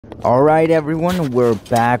Alright everyone, we're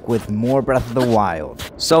back with more Breath of the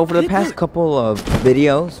Wild. So for the past couple of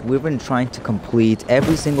videos, we've been trying to complete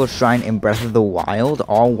every single shrine in Breath of the Wild,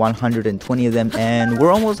 all 120 of them, and we're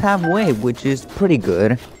almost halfway, which is pretty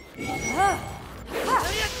good.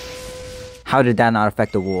 How did that not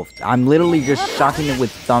affect the wolf? I'm literally just shocking it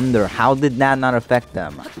with thunder. How did that not affect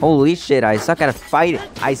them? Holy shit, I suck at fighting.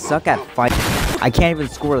 I can't even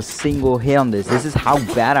score a single hit on this. This is how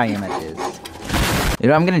bad I am at this. You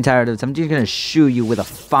know, I'm getting tired of this. I'm just gonna shoot you with a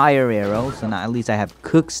fire arrow. So now at least I have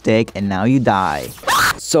cooked steak and now you die.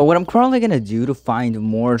 So what I'm currently gonna do to find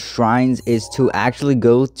more shrines is to actually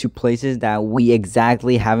go to places that we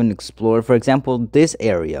exactly haven't explored. For example, this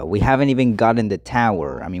area. We haven't even gotten the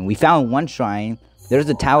tower. I mean, we found one shrine. There's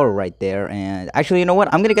a tower right there. And actually, you know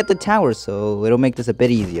what? I'm gonna get the tower so it'll make this a bit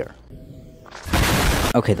easier.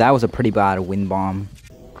 Okay, that was a pretty bad wind bomb.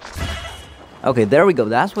 Okay, there we go.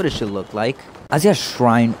 That's what it should look like. I see a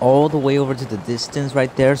shrine all the way over to the distance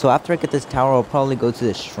right there. So after I get this tower, I'll probably go to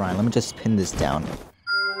this shrine. Let me just pin this down.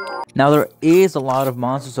 Now, there is a lot of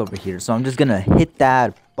monsters over here. So I'm just going to hit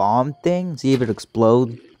that bomb thing. See if it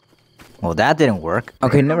explodes. Well, that didn't work.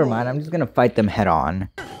 Okay, never mind. I'm just going to fight them head on.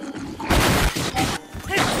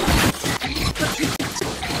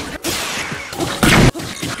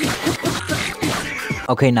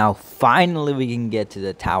 Okay, now finally we can get to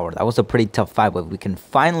the tower. That was a pretty tough fight, but we can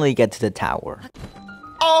finally get to the tower.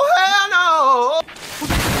 Oh, hell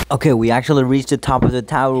no! Okay, we actually reached the top of the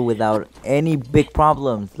tower without any big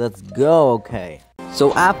problems. Let's go, okay.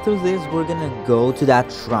 So after this, we're gonna go to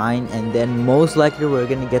that shrine, and then most likely we're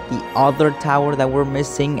gonna get the other tower that we're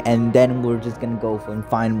missing, and then we're just gonna go and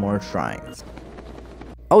find more shrines.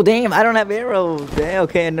 Oh damn, I don't have arrows.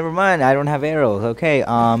 Okay, never mind. I don't have arrows. Okay,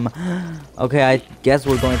 okay, I guess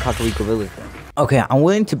we're going to Kakariko Village then. Okay, I'm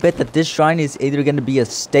willing to bet that this shrine is either going to be a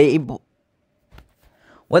stable.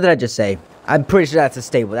 What did I just say? I'm pretty sure that's a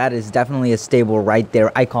stable. That is definitely a stable right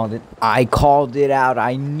there. I called it. I called it out.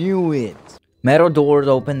 I knew it. Metal doors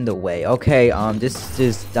open the way. Okay, this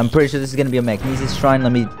is. I'm pretty sure this is going to be a Magnesis shrine.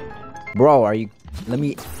 Let me, bro. Are you? Let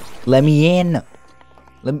me in.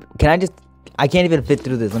 Can I just? I can't even fit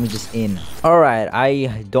through this. Let me just in. Alright,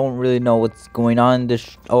 I don't really know what's going on.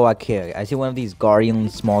 Oh, okay. I see one of these guardian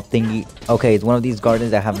small thingy. Okay, it's one of these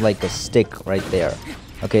guardians that have like a stick right there.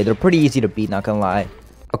 Okay, they're pretty easy to beat, not gonna lie.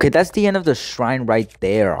 Okay, that's the end of the shrine right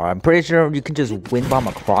there. I'm pretty sure you can just wind bomb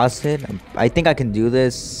across it. I think I can do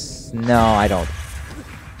this. No, I don't.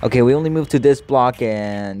 Okay, we only moved to this block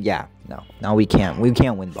and yeah. No, we can't. We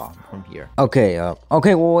can't wind bomb from here. Okay,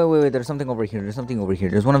 okay, well, wait. There's something over here.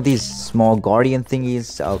 There's one of these small guardian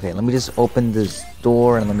thingies. Okay, let me just open this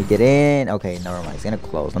door and let me get in. Okay, never mind. It's gonna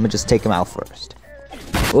close. Let me just take him out first.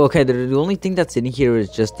 Okay, the only thing that's in here is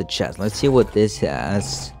just the chest. Let's see what this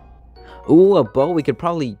has. Ooh, a bow. We could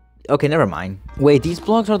probably... Okay, never mind. Wait, these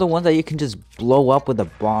blocks are the ones that you can just blow up with a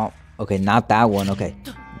bomb. Okay, not that one. Okay.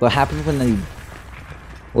 What happens when you...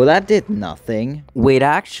 Well, that did nothing. Wait,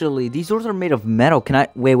 actually, these doors are made of metal. Can I...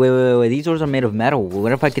 Wait. These doors are made of metal.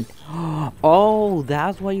 What if I could... Oh,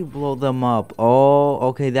 that's why you blow them up. Oh,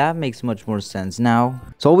 okay, that makes much more sense now.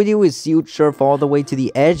 So all we do is shoot surf all the way to the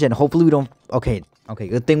edge, and hopefully we don't... Okay,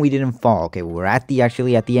 good thing we didn't fall. Okay, we're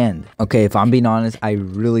actually at the end. Okay, if I'm being honest, I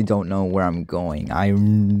really don't know where I'm going.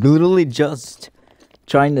 I'm literally just...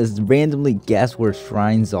 trying to randomly guess where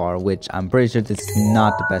shrines are, which I'm pretty sure this is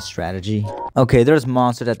not the best strategy. Okay, there's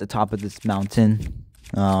monsters at the top of this mountain.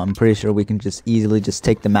 I'm pretty sure we can just easily just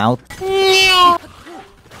take them out.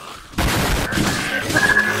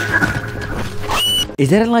 Is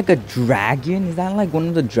that like a dragon? Is that like one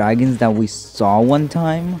of the dragons that we saw one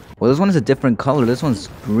time? Well, this one is a different color. This one's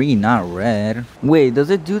green, not red. Wait, does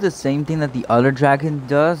it do the same thing that the other dragon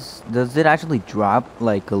does? Does it actually drop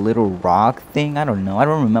like a little rock thing? I don't know. I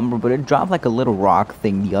don't remember, but it dropped like a little rock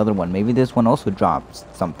thing, the other one. Maybe this one also drops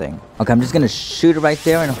something. Okay, I'm just gonna shoot it right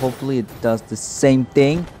there and hopefully it does the same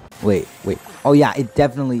thing. Wait. Oh yeah,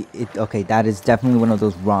 okay, that is definitely one of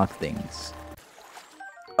those rock things.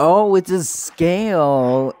 Oh, it's a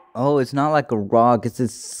scale. Oh, it's not like a rock. It's a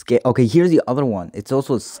scale. Okay, here's the other one. It's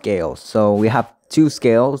also a scale. So we have two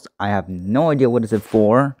scales. I have no idea what is it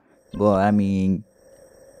for. But, I mean,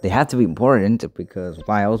 they have to be important because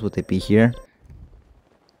why else would they be here?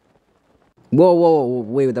 Whoa,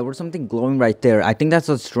 wait, there was something glowing right there. I think that's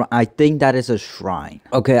a shrine. I think that is a shrine.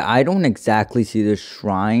 Okay, I don't exactly see the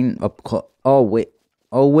shrine up close. Oh, wait.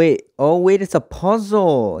 Oh wait, it's a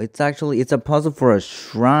puzzle. It's a puzzle for a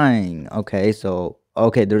shrine. Okay, so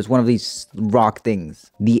there's one of these rock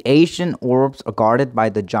things. The ancient orbs are guarded by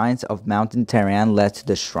the giants of Mountain Terran led to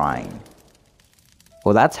the shrine.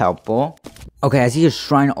 Well, that's helpful. Okay, I see a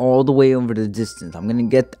shrine all the way over the distance. I'm gonna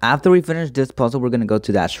get, after we finish this puzzle, we're gonna go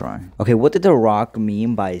to that shrine. Okay, what did the rock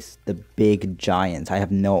mean by the big giants? I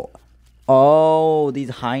have no... Oh, these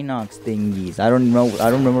Hinox thingies. I don't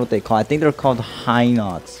remember what they call. I think they're called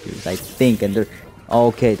Hinox, I think, and they're...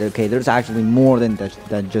 Okay, there's actually more than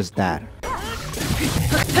just that.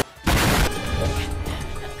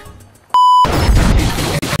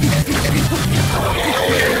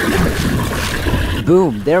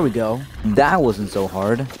 Boom, there we go. That wasn't so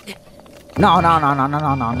hard.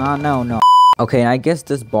 No. Okay, I guess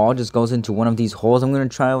this ball just goes into one of these holes. I'm gonna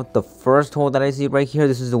try out the first hole that I see right here.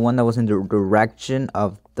 This is the one that was in the direction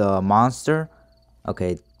of the monster.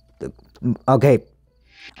 Okay, okay,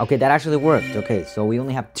 that actually worked. Okay, so we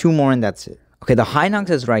only have 2 more and that's it. Okay, the Hinox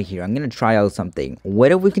is right here. I'm gonna try out something.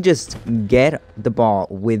 What if we could just get the ball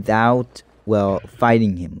without, well,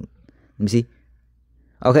 fighting him? Let me see.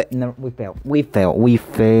 Okay, no, we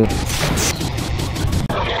failed.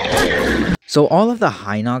 So all of the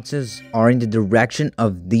Hinoxes are in the direction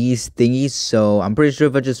of these thingies, so I'm pretty sure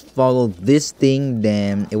if I just follow this thing,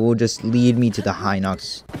 then it will just lead me to the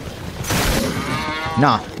Hinox.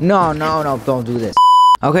 No, don't do this.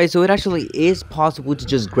 Okay, so it actually is possible to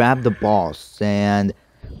just grab the balls, and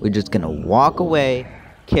we're just gonna walk away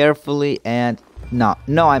carefully, and no,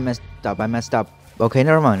 I messed up. Okay,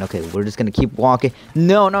 never mind. Okay, we're just gonna keep walking.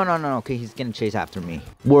 No. Okay, he's gonna chase after me.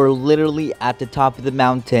 We're literally at the top of the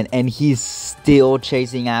mountain, and he's still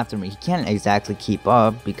chasing after me. He can't exactly keep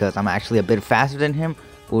up because I'm actually a bit faster than him.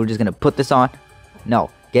 But we're just gonna put this on.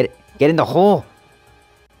 No, get in the hole.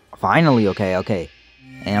 Finally, okay.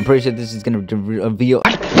 And I'm pretty sure this is gonna reveal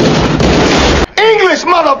English,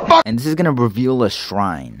 motherfucker. And this is gonna reveal a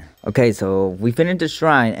shrine. Okay, so we finished the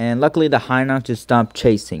shrine, and luckily the Hinox just stopped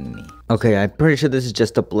chasing me. Okay, I'm pretty sure this is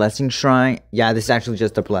just a blessing shrine. Yeah, this is actually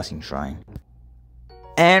just a blessing shrine.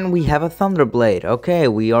 And we have a Thunder Blade. Okay,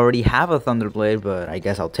 we already have a Thunder Blade, but I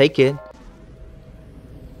guess I'll take it.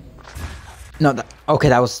 No, that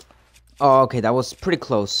was pretty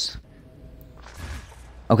close.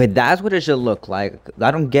 Okay, that's what it should look like. I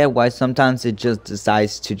don't get why sometimes it just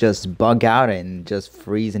decides to just bug out and just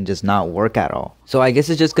freeze and just not work at all. So I guess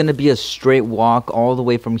it's just gonna be a straight walk all the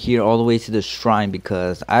way from here all the way to the shrine,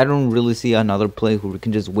 because I don't really see another place where we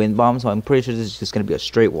can just wind bomb, so I'm pretty sure this is just gonna be a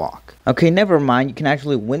straight walk. Okay, never mind, you can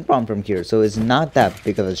actually wind bomb from here, so it's not that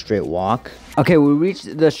big of a straight walk. Okay, we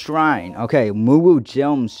reached the shrine. Okay, Moo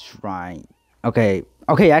Gelm's shrine. Okay,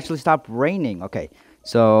 actually stopped raining. Okay.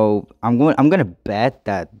 So I'm gonna bet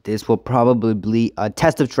that this will probably be a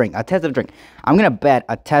test of strength. I'm gonna bet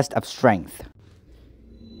a test of strength.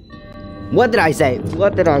 What did I say?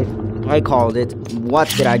 I called it. What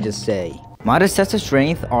did I just say? Modest tests of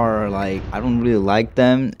strength are like, I don't really like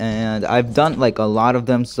them, and I've done like a lot of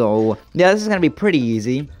them. So yeah, this is gonna be pretty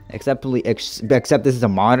easy. Except this is a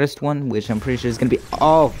modest one, which I'm pretty sure is gonna be.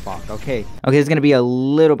 Oh fuck. Okay, it's gonna be a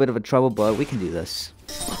little bit of a trouble, but we can do this.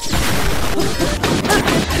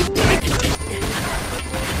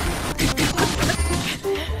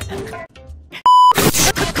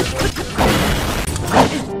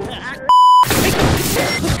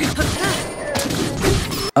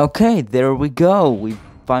 Okay, there we go. We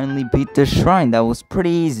finally beat the shrine. That was pretty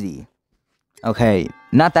easy. Okay,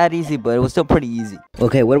 not that easy, but it was still pretty easy.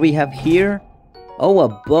 Okay, what do we have here? Oh, a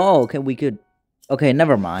bow. Okay,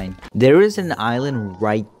 never mind. There is an island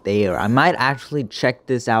right there. I might actually check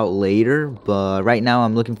this out later, but right now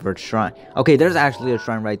I'm looking for a shrine. Okay, there's actually a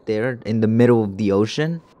shrine right there in the middle of the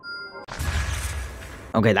ocean.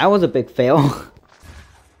 Okay, that was a big fail.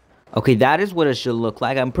 Okay, that is what it should look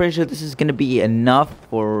like. I'm pretty sure this is gonna be enough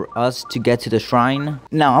for us to get to the shrine.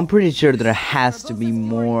 Now, I'm pretty sure there has to be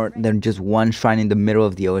more than just one shrine in the middle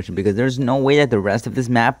of the ocean, because there's no way that the rest of this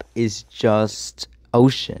map is just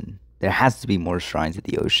ocean. There has to be more shrines in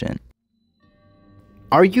the ocean.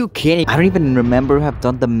 Are you kidding? I don't even remember who have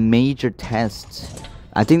done the major tests.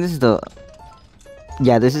 I think this is the...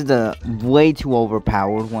 Yeah, this is the way too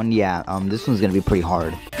overpowered one. Yeah, this one's gonna be pretty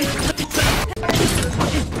hard.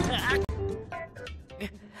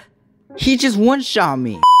 He just one-shot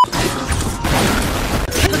me.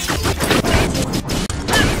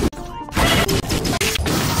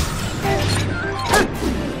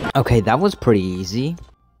 Okay, that was pretty easy.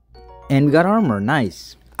 And we got armor,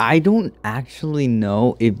 nice. I don't actually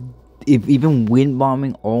know if even wind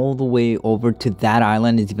bombing all the way over to that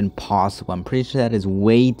island is even possible. I'm pretty sure that is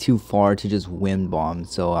way too far to just wind bomb,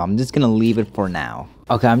 so I'm just gonna leave it for now.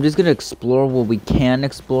 Okay, I'm just gonna explore what we can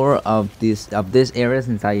explore of this area,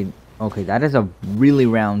 since okay, that is a really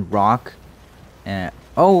round rock. And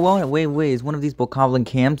oh, wait, it's one of these bokoblin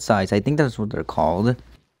campsites. I think that's what they're called.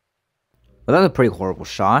 But that's a pretty horrible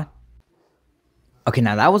shot. Okay,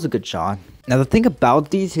 now that was a good shot. Now the thing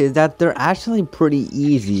about these is that they're actually pretty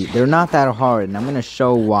easy. They're not that hard, and I'm gonna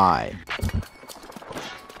show why.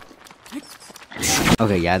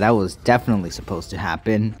 Okay, yeah, that was definitely supposed to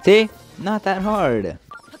happen. See? Not that hard.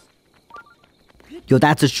 Yo,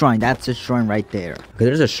 that's a shrine. That's a shrine right there. Okay,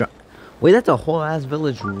 there's a shrine. Wait, that's a whole ass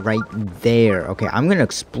village right there. Okay, I'm gonna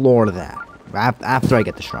explore that after I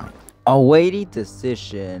get the shrine. A weighty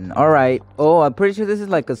decision. Alright. Oh, I'm pretty sure this is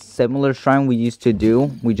like a similar shrine we used to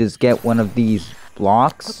do. We just get one of these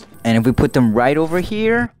blocks. And if we put them right over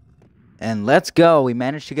here. And let's go. We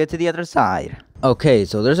managed to get to the other side. Okay,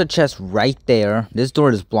 so there's a chest right there. This door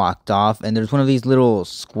is blocked off. And there's one of these little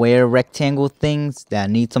square rectangle things that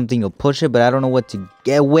need something to push it. But I don't know what to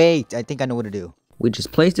get. Wait, I think I know what to do. We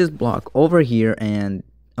just place this block over here. And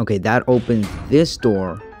okay, that opens this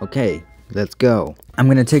door. Okay, let's go. I'm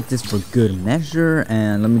gonna take this for good measure,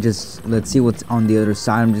 and let's see what's on the other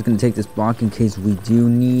side. I'm just gonna take this block in case we do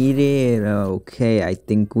need it. Okay, I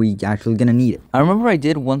think we actually gonna need it. I remember I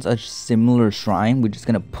did once a similar shrine. We're just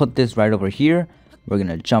gonna put this right over here. We're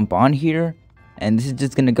gonna jump on here, and this is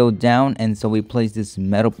just gonna go down, and so we place this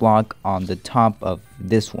metal block on the top of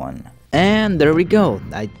this one. And there we go.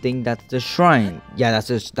 I think that's the shrine. Yeah,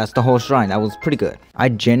 that's the whole shrine. That was pretty good. I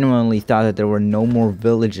genuinely thought that there were no more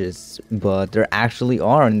villages, but there actually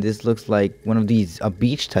are, and this looks like one of these, a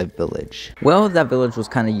beach type village. Well, that village was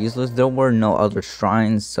kind of useless. There were no other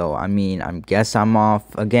shrines, so I mean, I guess I'm off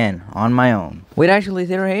again on my own. Wait, actually,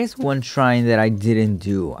 there is one shrine that I didn't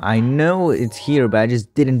do. I know it's here, but I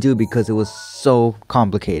just didn't do it because it was so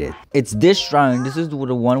complicated. It's this shrine. This is the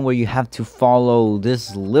one where you have to follow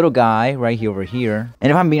this little guy right here over here. And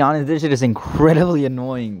if I'm being honest, this shit is incredibly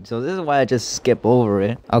annoying. So this is why I just skip over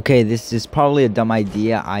it. Okay, this is probably a dumb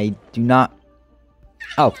idea. I do not...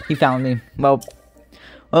 Oh, he found me. Well,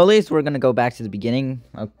 at least we're gonna go back to the beginning.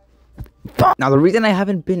 Now, the reason I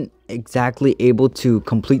haven't been exactly able to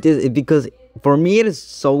complete this is because for me it is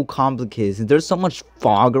so complicated. Since there's so much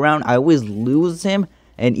fog around, I always lose him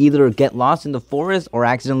and either get lost in the forest or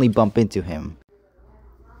accidentally bump into him.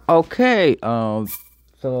 Okay, how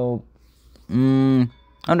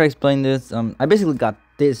do I explain this? I basically got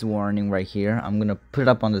this warning right here. I'm gonna put it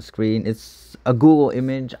up on the screen. It's a Google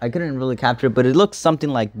image. I couldn't really capture it, but it looks something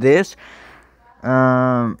like this.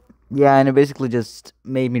 Yeah, and it basically just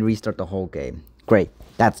made me restart the whole game. Great.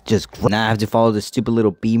 That's just great. Now I have to follow this stupid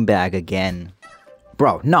little beanbag again.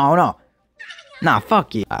 Bro, no. Nah,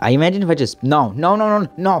 fuck you. I imagine if I just... No.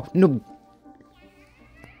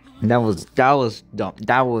 That was dumb.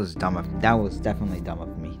 That was definitely dumb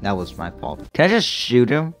of me. That was my fault. Can I just shoot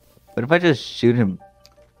him? What if I just shoot him?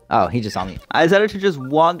 Oh, he just saw me. I decided to just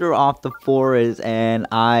wander off the forest, and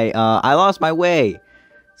I lost my way.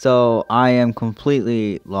 So I am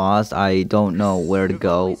completely lost. I don't know where to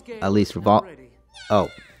go. At least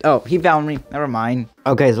Oh, he found me. Never mind.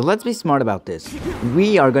 Okay, so let's be smart about this.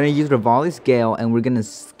 We are gonna use Rivali's scale, and we're gonna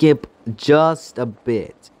skip just a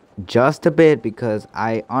bit. Just a bit, because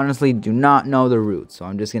I honestly do not know the route. So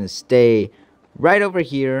I'm just gonna stay right over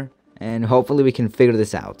here, and hopefully we can figure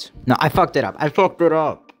this out. No, I fucked it up.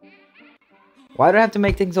 Why do I have to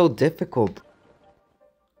make things so difficult?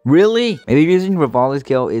 Really? Maybe using Rivali's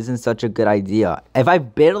scale isn't such a good idea. If I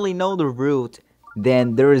barely know the route,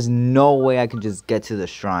 then there is no way I can just get to the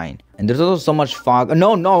shrine. And there's also so much fog.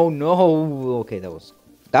 No. Okay, that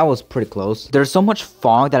was pretty close. There's so much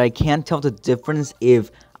fog that I can't tell the difference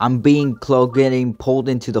if I'm being getting pulled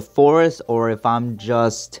into the forest, or if I'm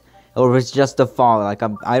just, or if it's just the fog. Like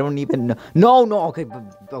I don't even know. No. Okay.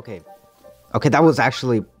 That was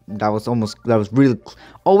really.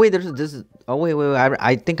 Oh wait,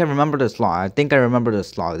 I think I remember this law.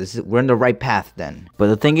 We're in the right path then. But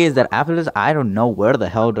the thing is that after this, I don't know where the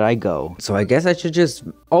hell did I go. So I guess I should just...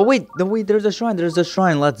 Oh wait, there's a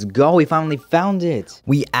shrine. Let's go. We finally found it.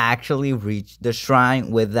 We actually reached the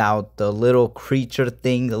shrine without the little creature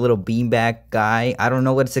thing, the little beanbag guy. I don't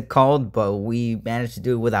know what it's called, but we managed to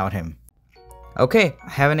do it without him. Okay, I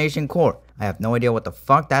have an ancient core. I have no idea what the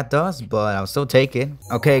fuck that does, but I'll still take it.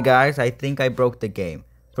 Okay guys, I think I broke the game.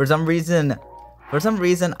 For some reason,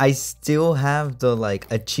 I still have the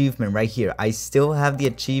achievement right here. I still have the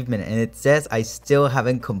achievement, and it says I still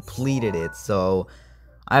haven't completed it. So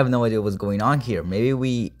I have no idea what's going on here. Maybe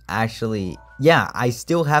we actually... Yeah, I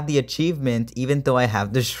still have the achievement even though I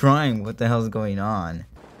have the shrine. What the hell is going on?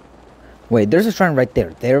 Wait, there's a shrine right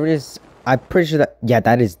there. There it is. I'm pretty sure that... Yeah,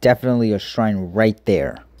 that is definitely a shrine right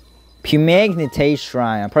there. Pumagnite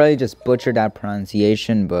Shrine. I probably just butchered that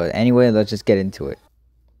pronunciation, but anyway, let's just get into it.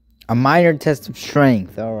 A minor test of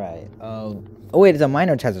strength. Alright. Oh wait, it's a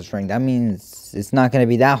minor test of strength. That means it's not gonna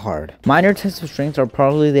be that hard. Minor tests of strength are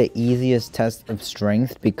probably the easiest test of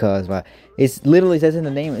strength because it's literally says in the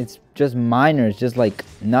name. It's just minor. It's just like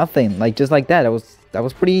nothing. Like just like that. That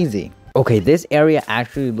was pretty easy. Okay, this area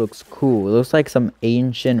actually looks cool. It looks like some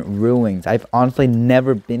ancient ruins. I've honestly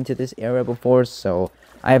never been to this area before, so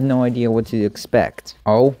I have no idea what to expect.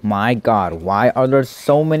 Oh my god, why are there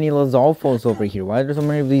so many Lizalfos over here? Why are there so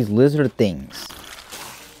many of these lizard things?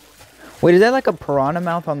 Wait, is that like a piranha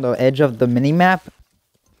mouth on the edge of the mini-map?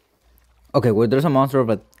 Okay, wait, there's a monster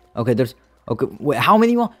over... Okay, there's... Okay, wait, how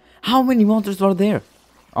many monsters are there?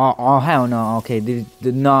 Oh, hell no. Okay,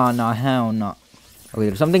 no, hell no. Okay,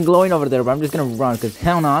 there's something glowing over there, but I'm just gonna run, because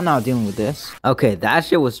hell no, I'm not dealing with this. Okay, that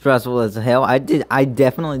shit was stressful as hell. I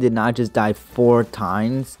definitely did not just die 4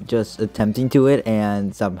 times just attempting to it,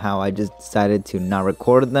 and somehow I just decided to not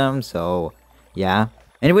record them, so, yeah.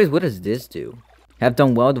 Anyways, what does this do? Have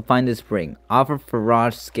done well to find the spring. Offer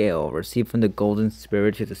Faraj scale, received from the golden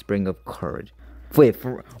spirit to the spring of courage. Wait,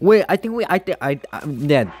 I think I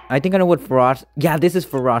know what Faraj, yeah, this is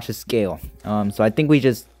Faraj's scale. So I think we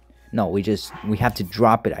have to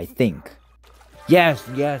drop it, I think. Yes.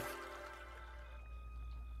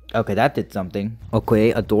 Okay, that did something.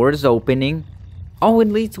 Okay, a door is opening. Oh, it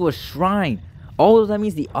leads to a shrine. Oh, that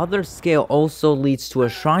means the other scale also leads to a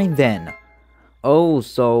shrine then.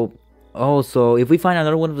 So if we find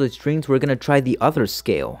another one of the strings, we're gonna try the other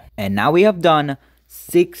scale. And now we have done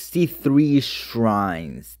 63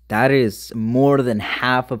 shrines. That is more than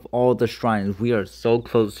half of all the shrines. We are so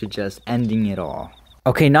close to just ending it all.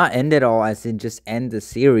 Okay, not end it all as in just end the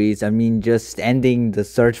series. I mean just ending the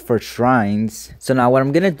search for shrines. So now what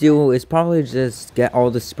I'm gonna do is probably just get all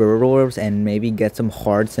the spirit orbs and maybe get some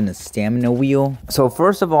hearts and a stamina wheel. So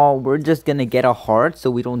first of all, we're just gonna get a heart so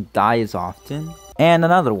we don't die as often. And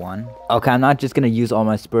another one. Okay, I'm not just gonna use all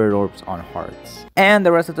my spirit orbs on hearts. And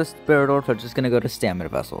the rest of the spirit orbs are just gonna go to stamina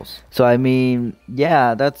vessels. So I mean,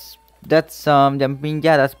 yeah, that's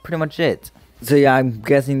pretty much it. So yeah, I'm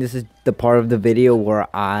guessing this is the part of the video where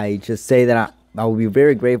I just say that I will be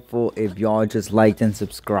very grateful if y'all just liked and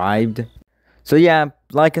subscribed. So yeah,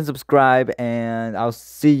 like and subscribe, and I'll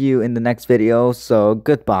see you in the next video. So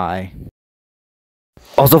goodbye.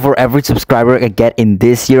 Also, for every subscriber I get in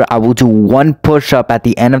this year, I will do 1 push-up at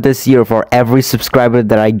the end of this year for every subscriber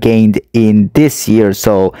that I gained in this year.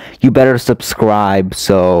 So you better subscribe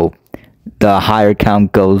so the higher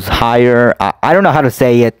count goes higher. I don't know how to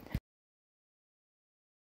say it.